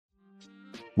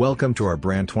Welcome to our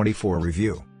Brand24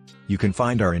 review. You can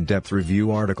find our in-depth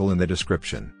review article in the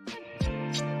description.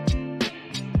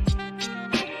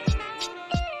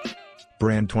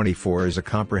 Brand24 is a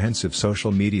comprehensive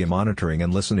social media monitoring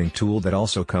and listening tool that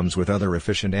also comes with other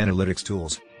efficient analytics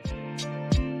tools.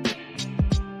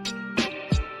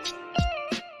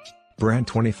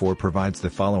 Brand24 provides the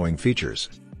following features: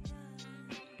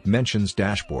 Mentions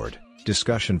Dashboard,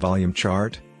 Discussion Volume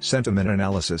Chart, Sentiment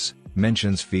Analysis,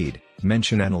 Mentions Feed,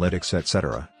 Mention Analytics,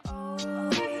 etc.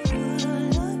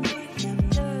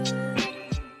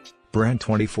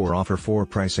 Brand24 offer 4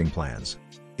 pricing plans.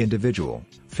 Individual,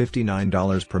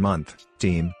 $59 per month,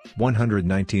 Team,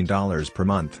 $119 per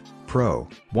month, Pro,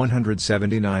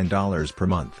 $179 per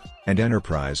month, and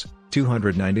Enterprise,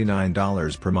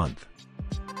 $299 per month.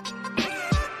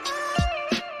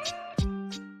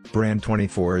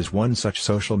 Brand24 is one such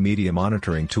social media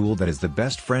monitoring tool that is the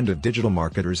best friend of digital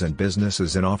marketers and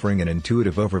businesses in offering an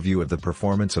intuitive overview of the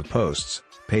performance of posts,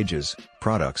 pages,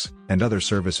 products, and other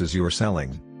services you are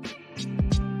selling.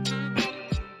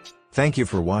 Thank you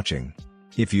for watching.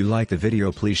 If you like the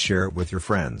video, please share it with your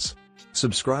friends.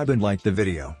 Subscribe and like the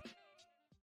video.